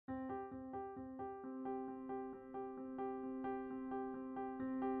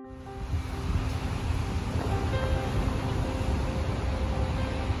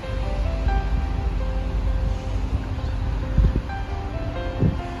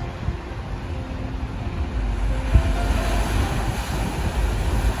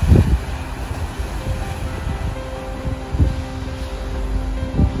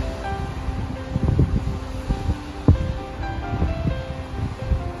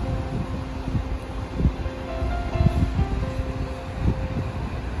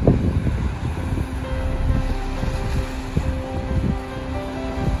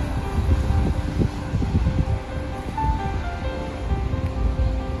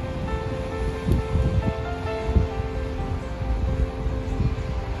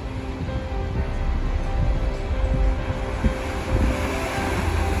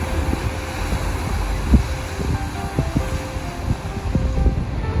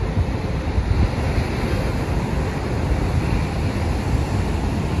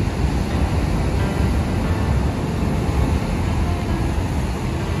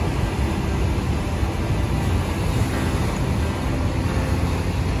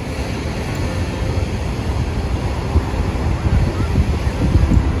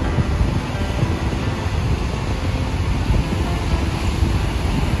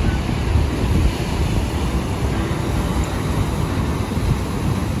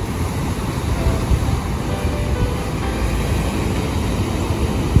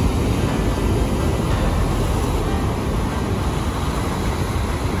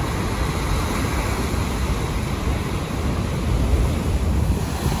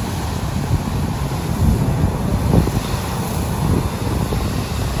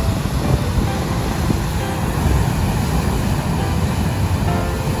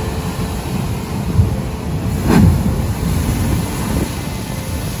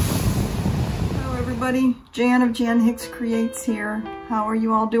everybody, Jan of Jan Hicks Creates here. How are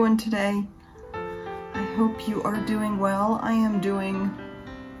you all doing today? I hope you are doing well. I am doing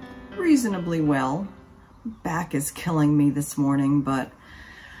reasonably well. Back is killing me this morning, but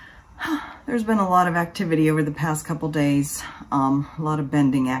there's been a lot of activity over the past couple days, a lot of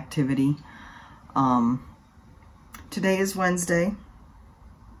bending activity. Today is Wednesday,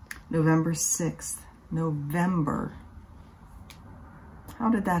 November 6th. November. How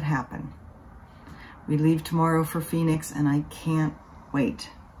did that happen? We leave tomorrow for Phoenix and I can't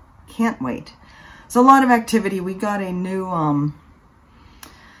wait. Can't wait. So a lot of activity. We got a new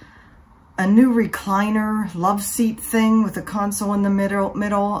recliner love seat thing with a console in the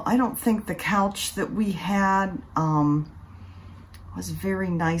middle. I don't think the couch that we had was very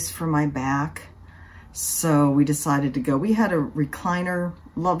nice for my back. So we decided to go. We had a recliner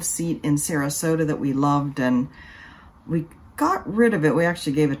love seat in Sarasota that we loved, and we got rid of it. We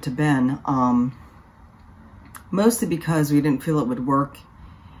actually gave it to Ben, mostly because we didn't feel it would work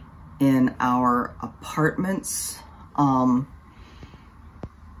in our apartments. But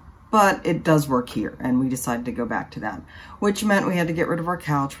it does work here, and we decided to go back to that, which meant we had to get rid of our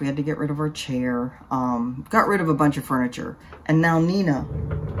couch, we had to get rid of our chair, got rid of a bunch of furniture. And now Nina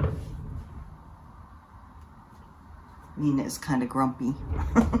is kind of grumpy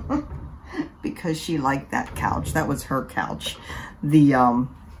because she liked that couch. That was her couch. The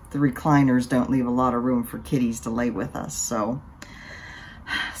recliners don't leave a lot of room for kitties to lay with us, so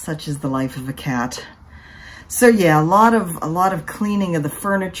such is the life of a cat. So yeah, a lot of cleaning of the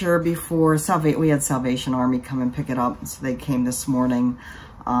furniture before we had Salvation Army come and pick it up, so they came this morning.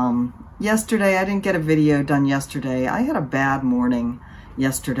 Yesterday, I didn't get a video done yesterday. I had a bad morning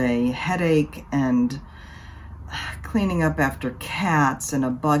yesterday, headache and cleaning up after cats and a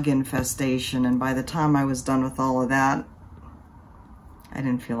bug infestation, and by the time I was done with all of that, I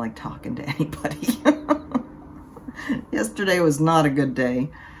didn't feel like talking to anybody. Yesterday was not a good day.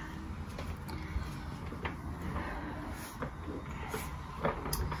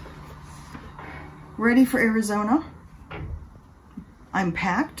 Ready for Arizona. I'm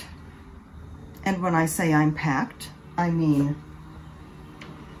packed, and when I say I'm packed, I mean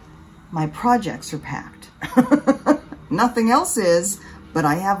my projects are packed. Nothing else is, but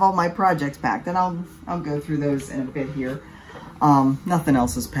I have all my projects packed, and I'll go through those in a bit here. Nothing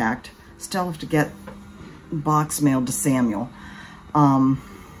else is packed. Still have to get box mailed to Samuel.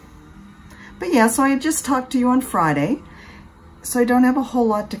 But yeah, so I had just talked to you on Friday, so I don't have a whole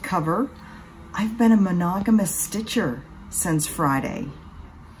lot to cover. I've been a monogamous stitcher since Friday.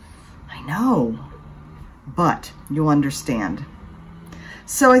 I know, but you'll understand.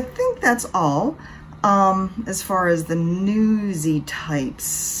 So I think that's all. As far as the newsy type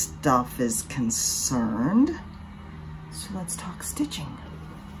stuff is concerned. So let's talk stitching.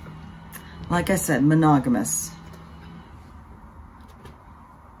 Like I said, monogamous.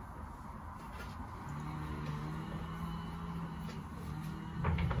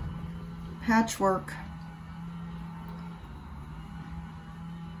 Patchwork.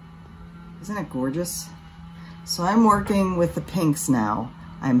 Isn't it gorgeous? So I'm working with the pinks now.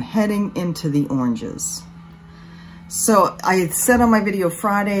 I'm heading into the oranges. So I said on my video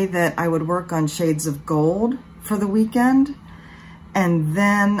Friday that I would work on shades of gold for the weekend. And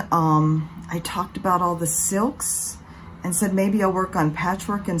then I talked about all the silks and said maybe I'll work on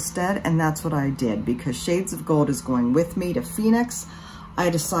patchwork instead. And that's what I did, because shades of gold is going with me to Phoenix.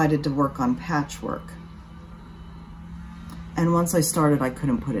 I decided to work on patchwork. And once I started, I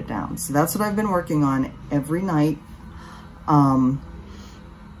couldn't put it down. So that's what I've been working on every night. And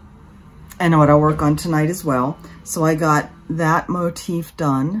what I'll work on tonight as well. So I got that motif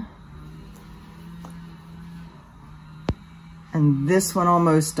done. And this one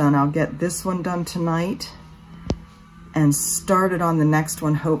almost done. I'll get this one done tonight and started on the next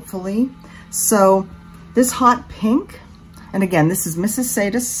one, hopefully. So this hot pink, and again, this is Mrs.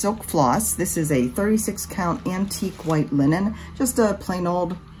 Sada's Silk Floss. This is a 36 count antique white linen, just a plain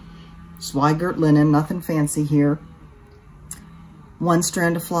old Swigert linen, nothing fancy here. One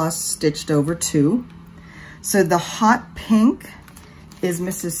strand of floss stitched over two. So the hot pink is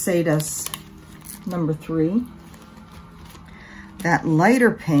Mrs. Sada's number 3. That lighter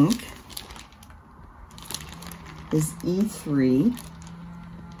pink is E3.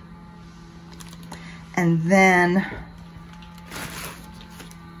 And then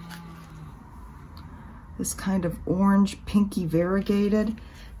this kind of orange pinky variegated,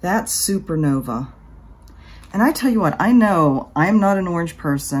 that's Supernova. And I tell you what, I know I'm not an orange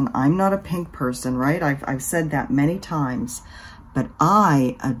person. I'm not a pink person, right? I've said that many times, but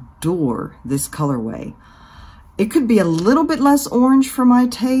I adore this colorway. It could be a little bit less orange for my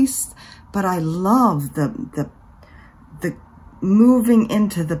taste, but I love the moving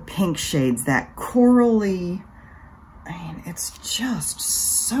into the pink shades, that corally. I mean, it's just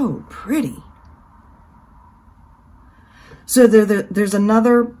so pretty. So there's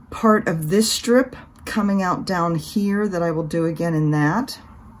another part of this strip coming out down here that I will do again in that.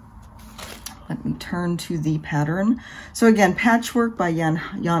 Let me turn to the pattern. So again, Patchwork by Jan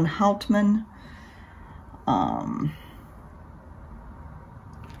Houtman.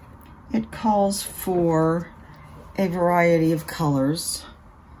 It calls for a variety of colors,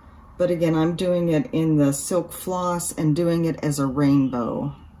 but again, I'm doing it in the silk floss and doing it as a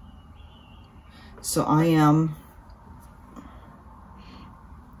rainbow. So I am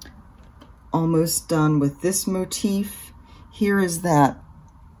almost done with this motif. Here is that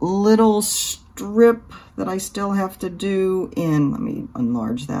little strip that I still have to do in, let me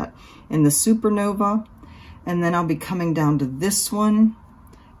enlarge that, in the Supernova. And then I'll be coming down to this one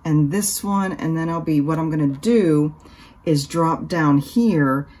and this one. And then what I'm gonna do is drop down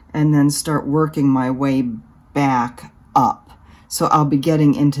here and then start working my way back up. So I'll be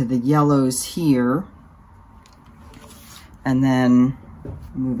getting into the yellows here and then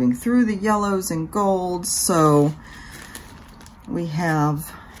moving through the yellows and golds. So we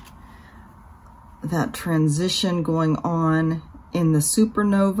have that transition going on in the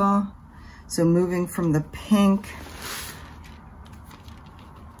Supernova. So moving from the pink,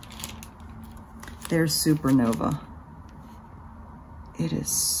 there's Supernova. It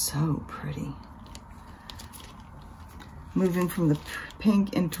is so pretty. Moving from the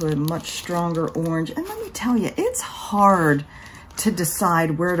pink into a much stronger orange. And let me tell you, it's hard to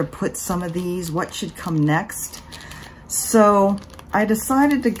decide where to put some of these, what should come next. So I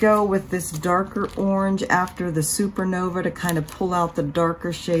decided to go with this darker orange after the Supernova to kind of pull out the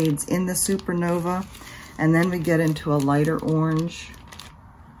darker shades in the Supernova. And then we get into a lighter orange.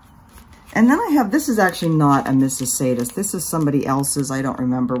 And then I have, this is actually not a Mrs. Sadis. This is somebody else's. I don't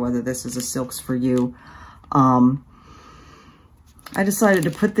remember whether this is a Silks for You. I decided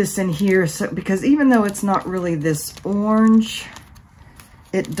to put this in here because even though it's not really this orange,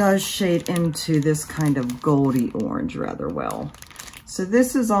 it does shade into this kind of goldy orange rather well. So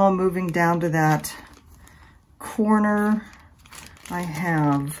this is all moving down to that corner. I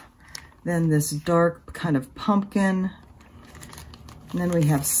have then this dark kind of pumpkin, and then we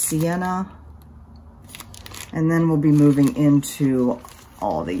have sienna, and then we'll be moving into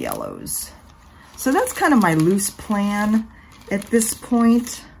all the yellows. So that's kind of my loose plan at this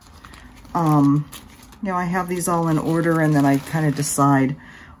point. You know, I have these all in order, and then I kind of decide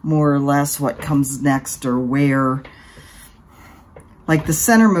more or less what comes next or where. Like the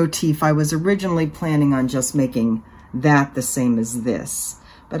center motif, I was originally planning on just making that the same as this,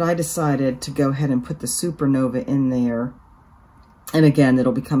 but I decided to go ahead and put the Supernova in there. And again,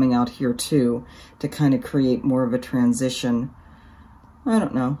 it'll be coming out here too to kind of create more of a transition. I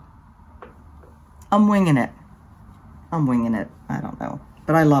don't know. I'm winging it. I'm winging it. I don't know,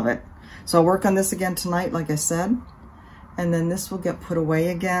 but I love it. So I'll work on this again tonight, like I said, and then this will get put away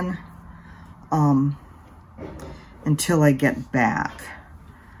again until I get back.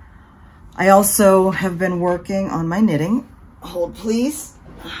 I also have been working on my knitting. Hold, please.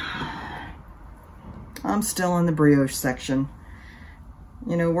 I'm still in the brioche section.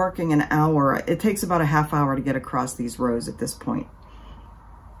 You know, working an hour, it takes about a half hour to get across these rows at this point.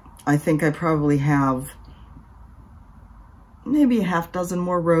 I think I probably have maybe a half dozen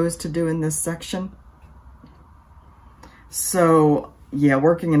more rows to do in this section. So yeah,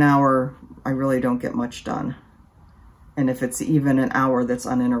 working an hour, I really don't get much done. And if it's even an hour that's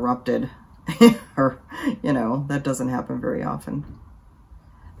uninterrupted, or, you know, that doesn't happen very often.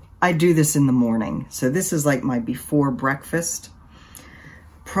 I do this in the morning. So this is like my before breakfast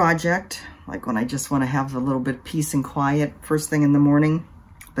project, like when I just want to have a little bit of peace and quiet first thing in the morning,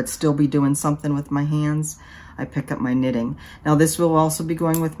 but still be doing something with my hands. I pick up my knitting. Now this will also be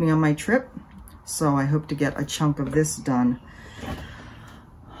going with me on my trip, so I hope to get a chunk of this done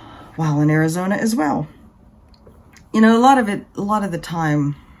while in Arizona as well. You know, a lot of the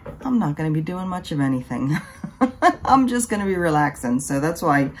time, I'm not going to be doing much of anything. I'm just going to be relaxing. So that's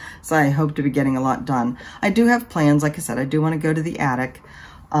why I hope to be getting a lot done. I do have plans. Like I said, I do want to go to the attic.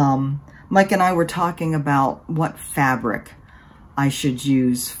 Mike and I were talking about what fabric I should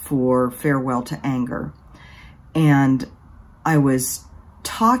use for Farewell to Anger. And I was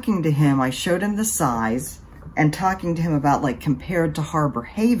talking to him, I showed him the size and talking to him about like compared to Harbor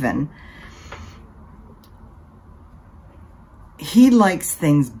Haven. He likes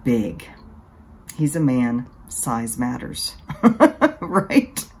things big. He's a man, size matters,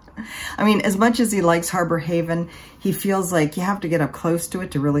 right? I mean, as much as he likes Harbor Haven, he feels like you have to get up close to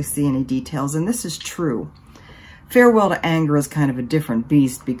it to really see any details, and this is true. Farewell to Anger is kind of a different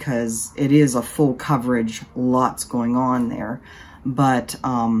beast because it is a full coverage, lots going on there, but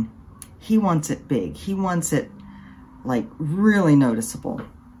he wants it big. He wants it like really noticeable,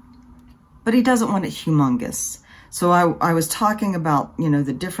 but he doesn't want it humongous. So I was talking about, you know,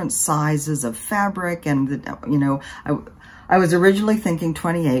 the different sizes of fabric and, you know, I was originally thinking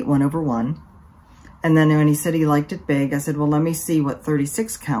 28, 1/1. And then when he said he liked it big, I said, well, let me see what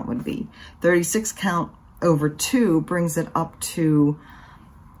 36 count would be. 36 count over 2 brings it up to,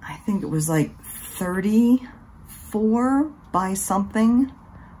 I think it was like 34 by something,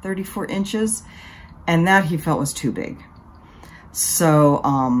 34 inches. And that he felt was too big. So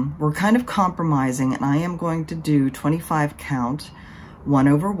we're kind of compromising, and I am going to do 25 count,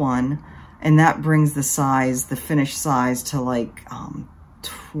 1/1, and that brings the size, the finished size, to like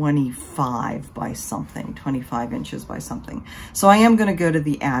 25 by something, 25 inches by something. So I am going to go to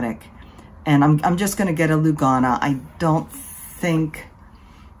the attic, and I'm just going to get a Lugana. I don't think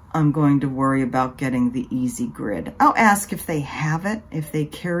I'm going to worry about getting the easy grid. I'll ask if they have it, if they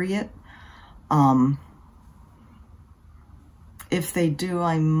carry it. If they do,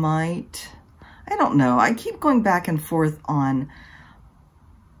 I might. I don't know. I keep going back and forth on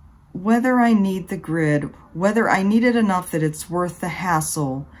whether I need the grid, whether I need it enough that it's worth the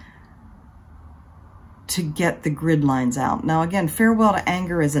hassle to get the grid lines out. Now again, Farewell to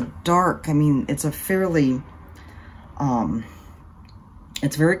Anger is a dark, I mean, it's a fairly,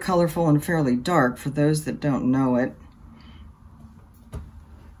 it's very colorful and fairly dark for those that don't know it.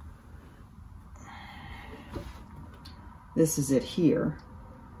 This is it here.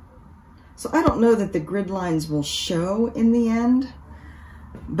 So I don't know that the grid lines will show in the end,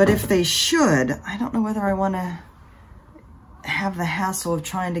 but if they should, I don't know whether I want to have the hassle of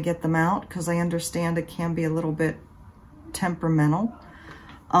trying to get them out, because I understand it can be a little bit temperamental.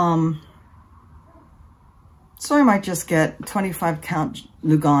 So I might just get 25 count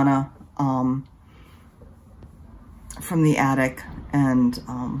Lugana from the attic and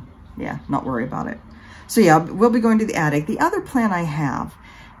yeah, not worry about it. So yeah, we'll be going to the attic. The other plan I have,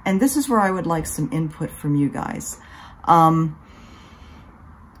 and this is where I would like some input from you guys.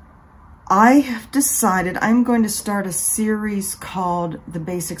 I have decided I'm going to start a series called The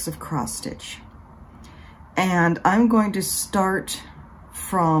Basics of Cross Stitch. And I'm going to start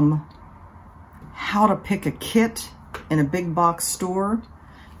from how to pick a kit in a big box store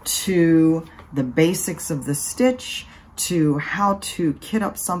to the basics of the stitch, to how to kit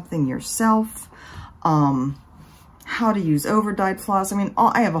up something yourself, how to use over-dyed floss. I mean,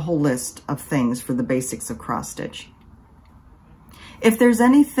 I have a whole list of things for the basics of cross stitch. If there's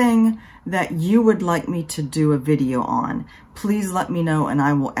anything that you would like me to do a video on, please let me know and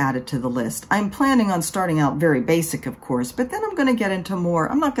I will add it to the list. I'm planning on starting out very basic, of course, but then I'm going to get into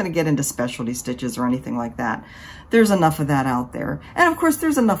more. I'm not going to get into specialty stitches or anything like that. There's enough of that out there. And of course,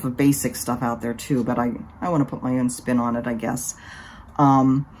 there's enough of basic stuff out there too, but I want to put my own spin on it, I guess.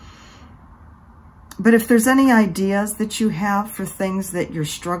 But if there's any ideas that you have for things that you're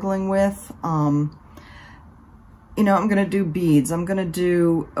struggling with, you know, I'm going to do beads. I'm going to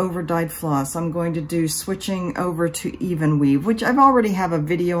do over-dyed floss. I'm going to do switching over to even weave, which I've already have a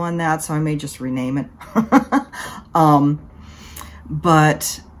video on that, so I may just rename it.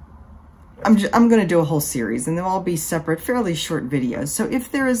 But I'm going to do a whole series, and they'll all be separate, fairly short videos. So if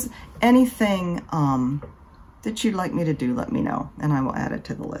there is anything that you'd like me to do, let me know, and I will add it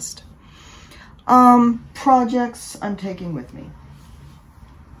to the list. Projects I'm taking with me.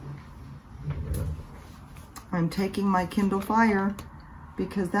 I'm taking my Kindle Fire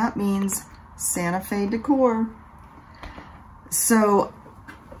because that means Santa Fe decor. So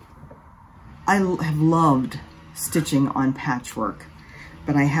I have loved stitching on patchwork,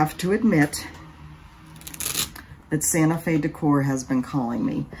 but I have to admit that Santa Fe decor has been calling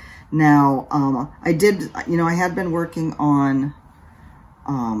me. Now, I had been working on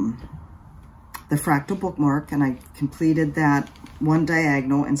the fractal bookmark, and I completed that one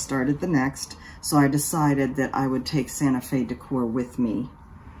diagonal and started the next. So I decided that I would take Santa Fe decor with me.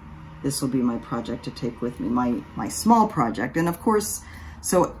 This will be my project to take with me, my small project. And of course,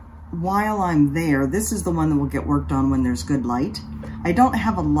 so while I'm there, this is the one that will get worked on when there's good light. I don't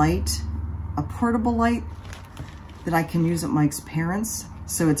have a portable light that I can use at Mike's parents'.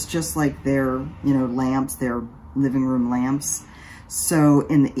 So it's just like their, you know, lamps, their living room lamps. So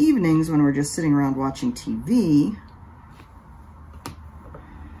in the evenings when we're just sitting around watching TV,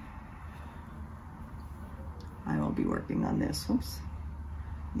 I will be working on this. Whoops,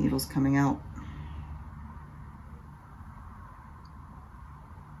 needles coming out.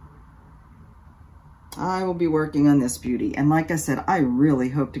 I will be working on this beauty. And like I said, I really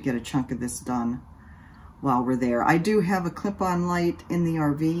hope to get a chunk of this done while we're there. I do have a clip-on light in the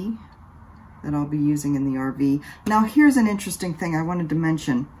RV that I'll be using in the RV. Now here's an interesting thing I wanted to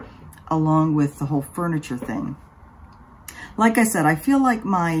mention along with the whole furniture thing. Like I said, I feel like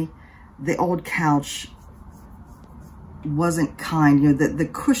the old couch wasn't kind. You know, the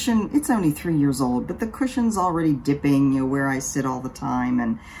cushion, it's only 3 years old, but the cushion's already dipping, you know, where I sit all the time.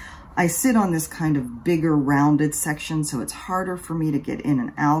 And I sit on this kind of bigger rounded section, so it's harder for me to get in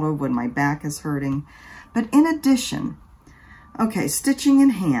and out of when my back is hurting. But in addition, okay, stitching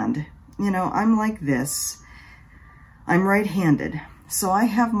in hand, you know, I'm like this. I'm right-handed, so I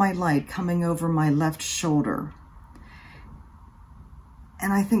have my light coming over my left shoulder.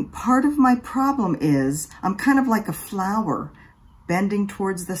 And I think part of my problem is I'm kind of like a flower bending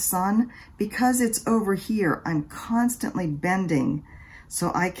towards the sun. Because it's over here, I'm constantly bending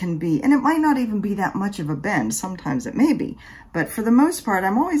so I can be, and it might not even be that much of a bend. Sometimes it may be, but for the most part,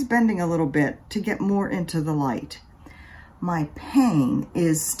 I'm always bending a little bit to get more into the light. My pain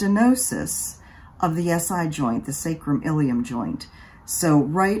is stenosis of the SI joint, the sacrum ilium joint. So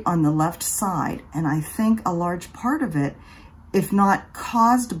right on the left side, and I think a large part of it, if not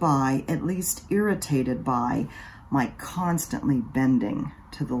caused by, at least irritated by, my constantly bending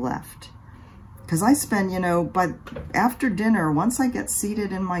to the left. Because I spend, you know, after dinner, once I get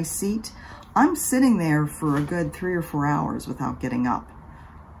seated in my seat, I'm sitting there for a good 3 or 4 hours without getting up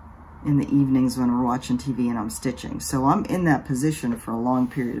in the evenings when we're watching TV and I'm stitching. So I'm in that position for a long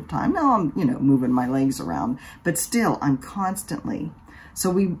period of time. Now I'm, you know, moving my legs around, but still I'm constantly. So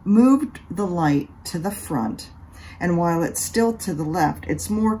we moved the light to the front, and while it's still to the left, it's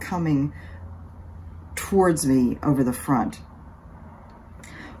more coming towards me over the front.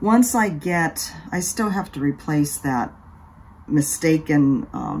 Once I still have to replace that mistaken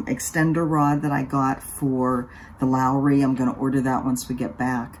extender rod that I got for the Lowry. I'm going to order that once we get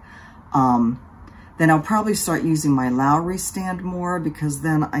back. Then I'll probably start using my Lowry stand more, because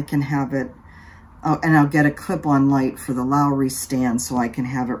then I can have it, and I'll get a clip-on light for the Lowry stand so I can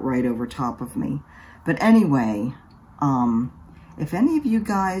have it right over top of me. But anyway, if any of you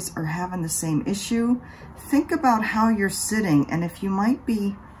guys are having the same issue, think about how you're sitting and if you might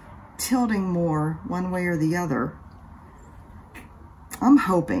be tilting more one way or the other. I'm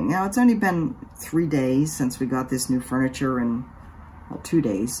hoping. Now, it's only been 3 days since we got this new furniture, and, well, 2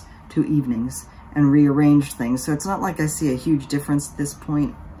 days, 2 evenings, and rearranged things. So it's not like I see a huge difference at this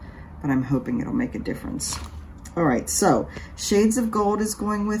point, but I'm hoping it'll make a difference. All right, so Shades of Gold is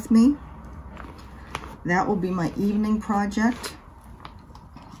going with me. That will be my evening project.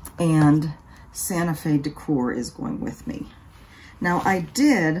 And Santa Fe Decor is going with me. Now I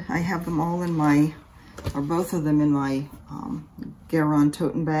have them all in my, or both of them in my Garon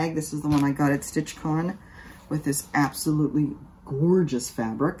Toten bag. This is the one I got at StitchCon with this absolutely gorgeous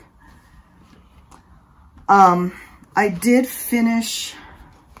fabric. I did finish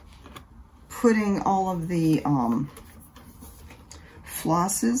putting all of the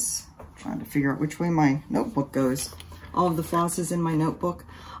flosses, trying to figure out which way my notebook goes. All of the flosses in my notebook.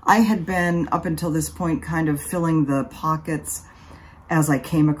 I had been, up until this point, kind of filling the pockets as I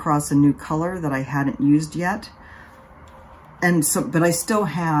came across a new color that I hadn't used yet. And so, but I still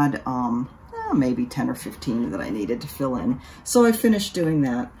had maybe 10 or 15 that I needed to fill in. So I finished doing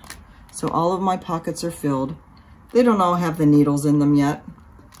that. So all of my pockets are filled. They don't all have the needles in them yet,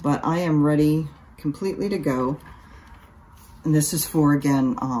 but I am ready completely to go. And this is for,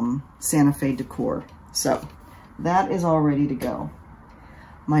 again, Santa Fe Decor. So that is all ready to go.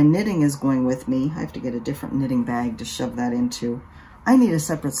 My knitting is going with me. I have to get a different knitting bag to shove that into. I need a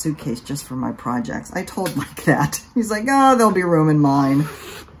separate suitcase just for my projects. I told Mike that. He's like, oh, there'll be room in mine.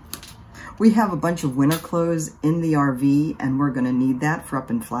 We have a bunch of winter clothes in the RV, and we're going to need that for up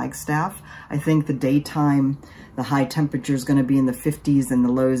in Flagstaff. I think the daytime, the high temperature is going to be in the 50s and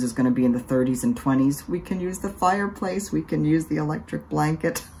the lows is going to be in the 30s and 20s. We can use the fireplace. We can use the electric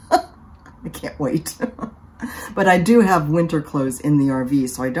blanket. I can't wait. But I do have winter clothes in the RV,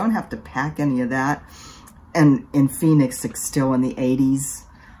 so I don't have to pack any of that. And in Phoenix, it's still in the 80s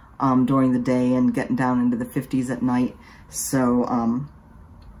during the day and getting down into the 50s at night. So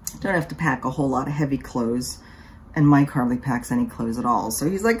don't have to pack a whole lot of heavy clothes. And Mike hardly packs any clothes at all. So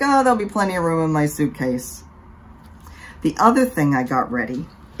he's like, oh, there'll be plenty of room in my suitcase. The other thing I got ready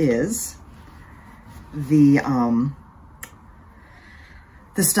is the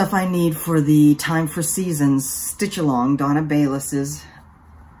stuff I need for the Time for Seasons Stitch Along, Donna Bayless's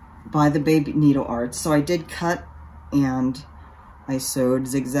by the Baby Needle Arts. So I did cut and I sewed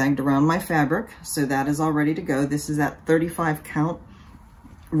zigzagged around my fabric. So that is all ready to go. This is at 35 count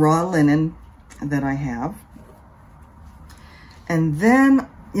raw linen, that I have. And then,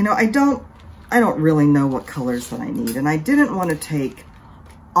 you know, I don't really know what colors that I need. And I didn't want to take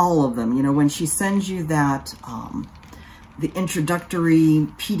all of them. You know, when she sends you that, the introductory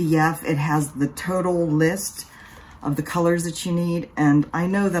PDF, it has the total list of the colors that you need. And I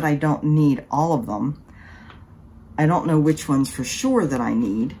know that I don't need all of them. I don't know which ones for sure that I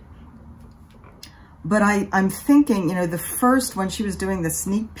need. But I'm thinking, you know, the first, when she was doing the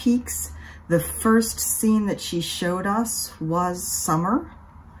sneak peeks, the first scene that she showed us was summer.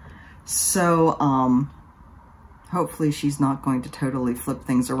 So, hopefully she's not going to totally flip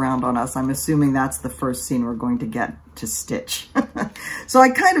things around on us. I'm assuming that's the first scene we're going to get to stitch. So I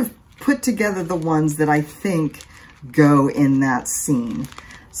kind of put together the ones that I think go in that scene.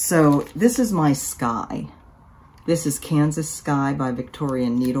 So this is my sky. This is Kansas Sky by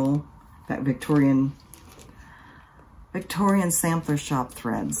Victorian Needle, Victorian Sampler Shop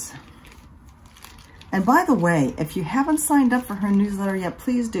Threads. And by the way, if you haven't signed up for her newsletter yet,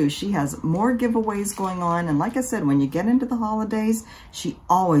 please do. She has more giveaways going on. And like I said, when you get into the holidays, she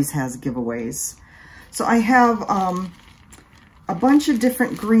always has giveaways. So I have a bunch of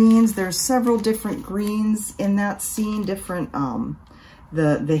different greens. There's several different greens in that scene, different,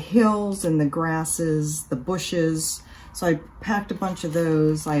 the hills and the grasses, the bushes. So I packed a bunch of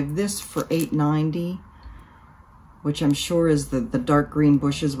those. I have this for $8.90, which I'm sure is the dark green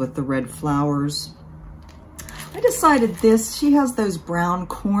bushes with the red flowers. I decided this, she has those brown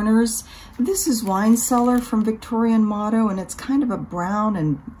corners. This is Wine Cellar from Victorian Motto, and it's kind of a brown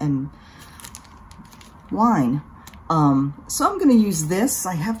and wine. So I'm gonna use this.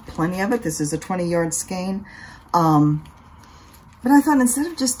 I have plenty of it. This is a 20-yard skein. But I thought instead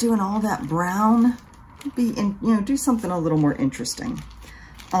of just doing all that brown, do something a little more interesting.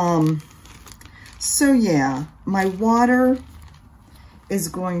 So yeah, my water is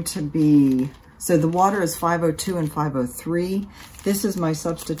going to be, so the water is 502 and 503. This is my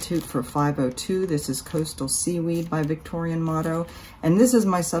substitute for 502. This is Coastal Seaweed by Victorian Motto. And this is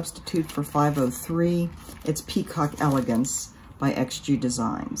my substitute for 503. It's Peacock Elegance by XG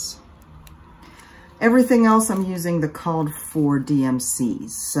Designs. Everything else I'm using the called for DMCs.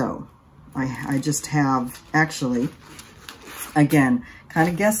 So I just have, actually, again, kind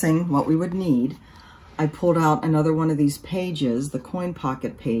of guessing what we would need. I pulled out another one of these pages, the coin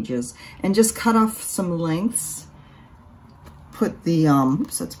pocket pages, and just cut off some lengths. Put the,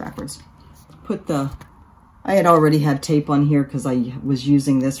 oops, that's backwards. I had already had tape on here because I was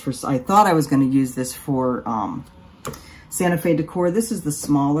using this for, I thought I was going to use this for Santa Fe decor. This is the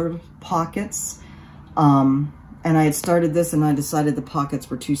smaller pockets. And I had started this and I decided the pockets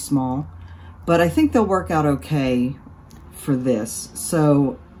were too small, but I think they'll work out okay for this.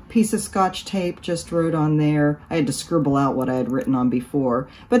 So piece of Scotch tape, just wrote on there. I had to scribble out what I had written on before,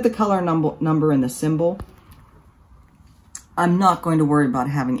 but the color number and the symbol. I'm not going to worry about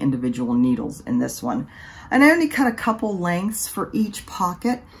having individual needles in this one. And I only cut a couple lengths for each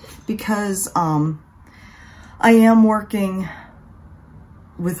pocket because I am working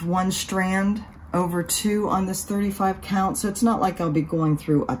with one strand over 2 on this 35 count, so it's not like I'll be going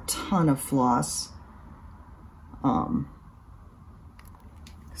through a ton of floss.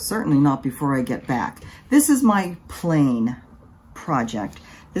 Certainly not before I get back. This is my plain project.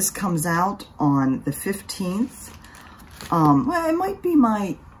 This comes out on the 15th. Well, it might be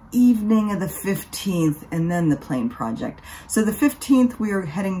my evening of the 15th and then the plain project. So the 15th we are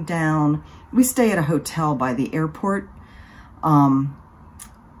heading down. We stay at a hotel by the airport.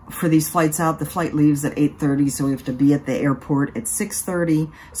 For these flights out, the flight leaves at 8:30, so we have to be at the airport at 6:30.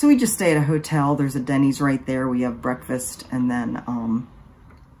 So we just stay at a hotel. There's a Denny's right there. We have breakfast and then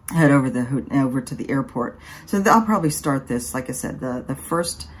head over to the airport. So I'll probably start this, like I said, the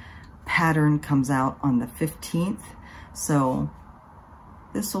first pattern comes out on the 15th. So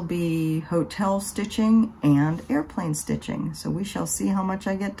this will be hotel stitching and airplane stitching. So we shall see how much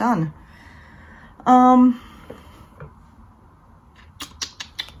I get done.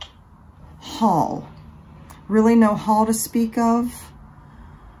 Haul. Really no haul to speak of.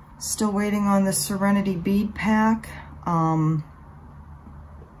 Still waiting on the Serenity bead pack.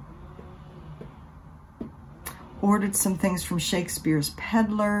 Ordered some things from Shakespeare's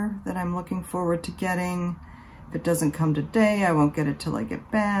Peddler that I'm looking forward to getting. If it doesn't come today, I won't get it till I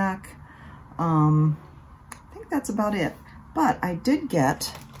get back. I think that's about it. But I did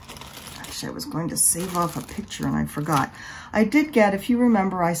get, actually I was going to save off a picture and I forgot. I did get, if you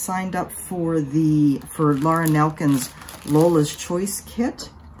remember, I signed up for Laura Nelkin's Lola's Choice kit.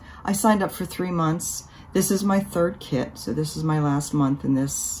 I signed up for 3 months. This is my 3rd kit, so this is my last month in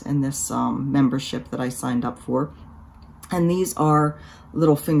this membership that I signed up for. And these are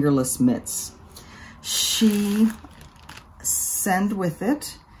little fingerless mitts. she sent with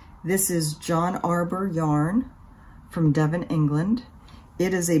it. This is John Arbor yarn from Devon, England.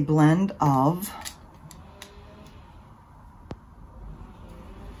 It is a blend of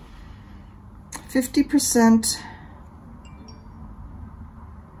 50%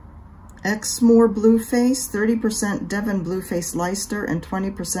 Exmoor Blueface, 30% Devon Blueface Leicester, and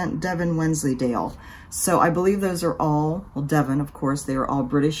 20% Devon Wensleydale. So I believe those are all, well, Devon, of course, they are all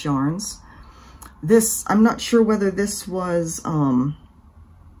British yarns. This, I'm not sure whether this was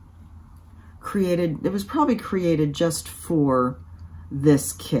created, it was probably created just for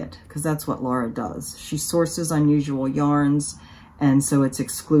this kit, because that's what Laura does. She sources unusual yarns, and so it's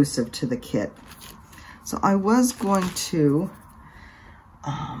exclusive to the kit. So I was going to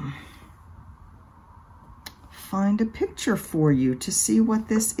find a picture for you to see what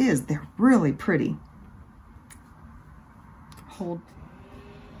this is. They're really pretty. Hold.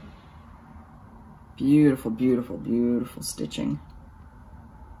 Beautiful, beautiful, beautiful stitching.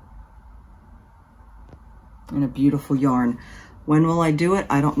 And a beautiful yarn. When will I do it?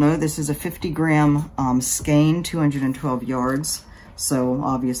 I don't know. This is a 50-gram skein, 212 yards. So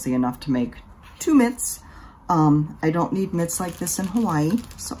obviously enough to make 2 mitts. I don't need mitts like this in Hawaii,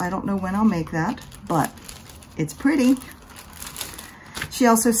 so I don't know when I'll make that, but it's pretty. She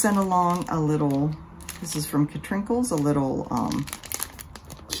also sent along a little, this is from Katrinkles, a little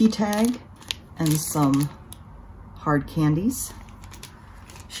key tag and some hard candies.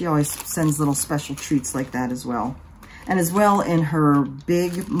 She always sends little special treats like that as well. And as well in her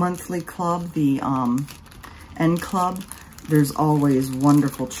big monthly club, the N Club, there's always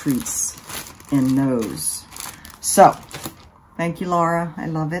wonderful treats in those. So, thank you, Laura. I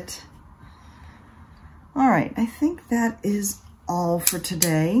love it. All right, I think that is all for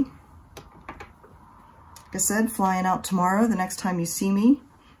today. Like I said, flying out tomorrow. The next time you see me,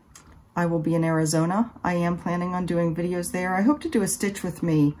 I will be in Arizona. I am planning on doing videos there. I hope to do a Stitch With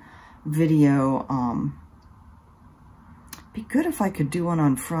Me video. Be good if I could do one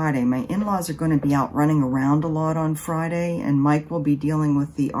on Friday. My in-laws are going to be out running around a lot on Friday, and Mike will be dealing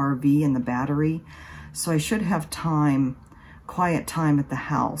with the RV and the battery. So I should have time, quiet time at the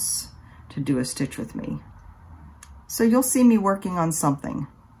house to do a Stitch With Me. So you'll see me working on something.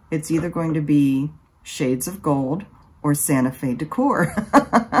 It's either going to be Shades of Gold or Santa Fe decor.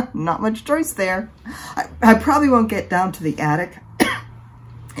 Not much choice there. I probably won't get down to the attic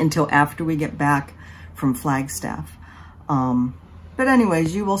until after we get back from Flagstaff. But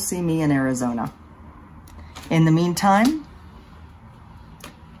anyways, you will see me in Arizona. In the meantime,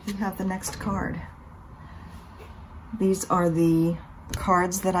 you have the next card. These are the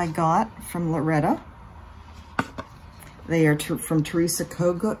cards that I got from Loretta. They are from Teresa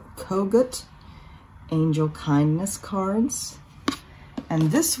Kogut, Angel Kindness cards.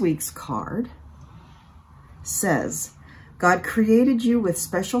 And this week's card says, God created you with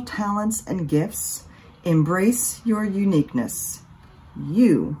special talents and gifts. Embrace your uniqueness.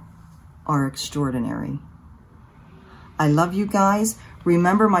 You are extraordinary. I love you guys.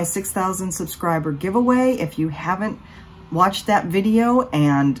 Remember my 6,000 subscriber giveaway. If you haven't watched that video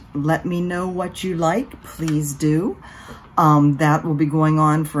and let me know what you like, please do. That will be going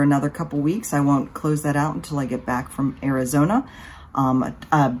on for another couple weeks. I won't close that out until I get back from Arizona.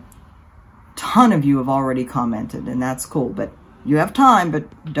 A ton of you have already commented, and that's cool, but you have time,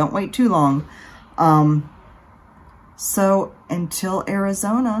 but don't wait too long. So until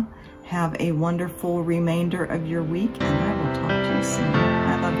Arizona, have a wonderful remainder of your week, and I will talk to you soon.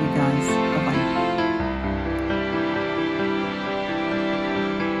 I love you guys. Bye-bye.